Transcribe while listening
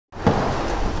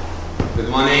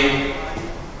morning.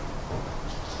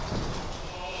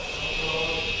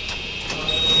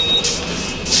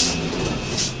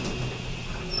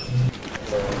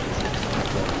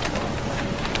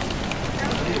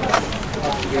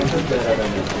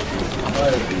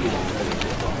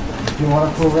 Do you want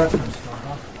a full reference?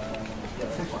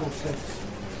 646.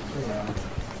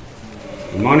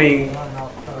 Good morning.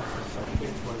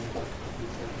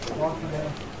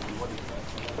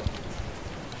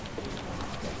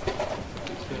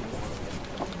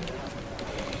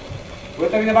 We're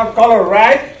talking about color,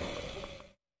 right?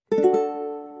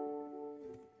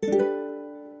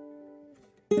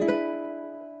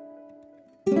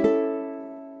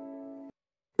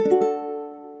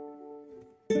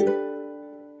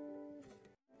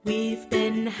 We've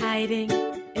been hiding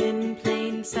in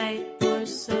plain sight for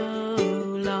so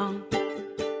long,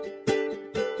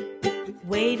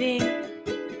 waiting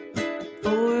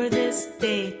for this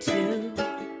day to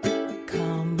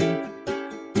come.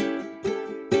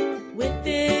 With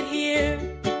it here,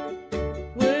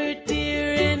 we're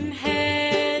deer in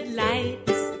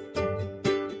headlights,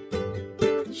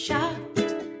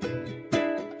 shocked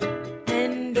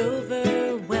and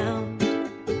overwhelmed.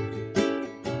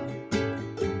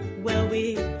 Well,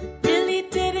 we really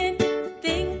didn't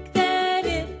think that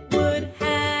it would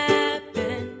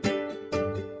happen.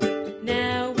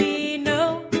 Now we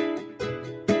know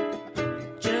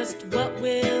just what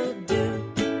we'll do.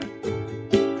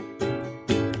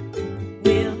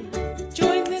 We'll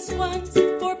join this once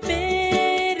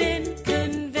forbidden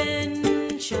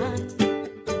convention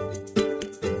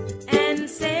and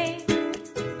say,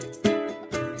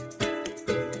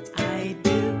 I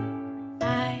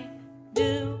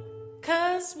do,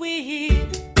 'cause we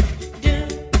do,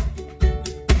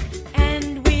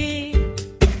 and we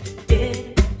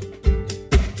did,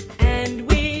 and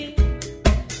we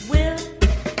will,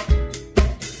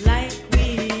 like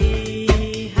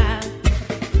we have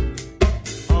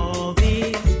all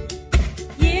these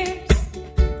years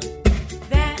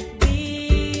that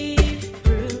we've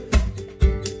proved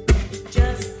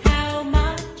just how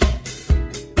much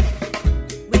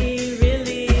we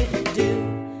really do.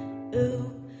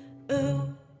 Ooh, ooh,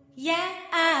 yeah,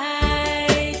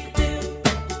 I do.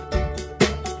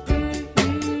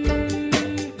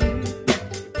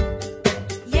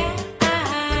 Yeah,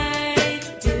 I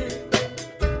do.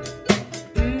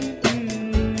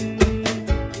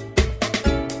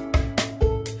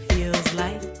 Feels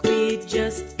like we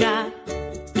just got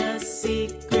the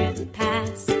secret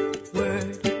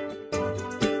password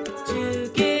to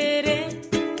get in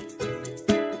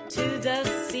to the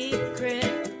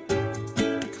secret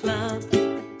club.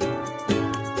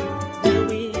 Well,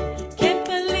 we can't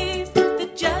believe the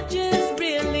judges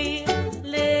really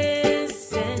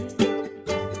listen.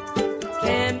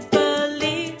 Can't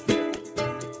believe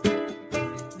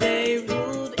they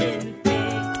ruled in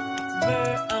favor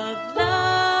of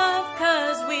love,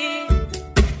 'cause we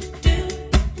do,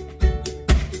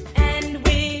 and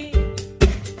we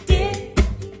did,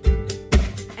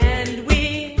 and we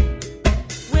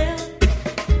will,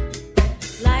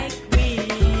 like we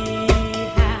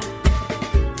have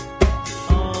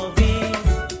all these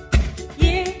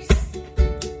years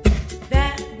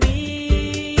that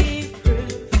we've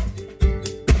proved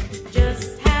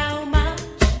just how much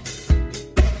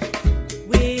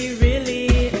we really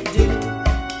do.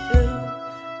 Ooh,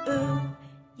 ooh,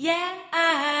 yeah,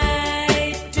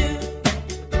 I do.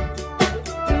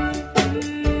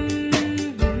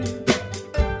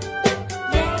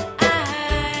 Yeah, I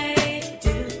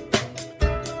do.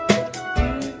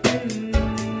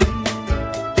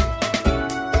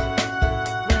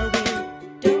 Well, we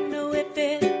don't know if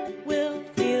it will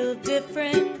feel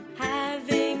different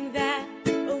having that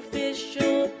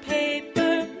official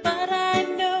paper, but I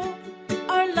know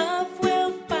our love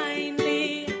will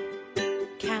finally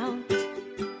count.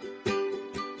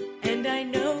 And I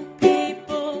know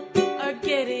people are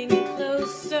getting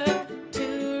closer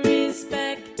to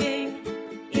respecting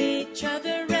each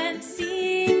other and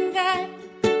seeing that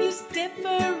these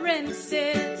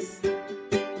differences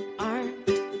aren't,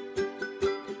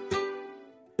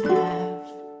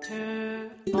 after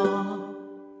all,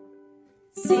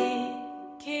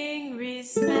 seeking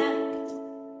respect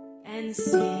and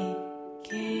seeking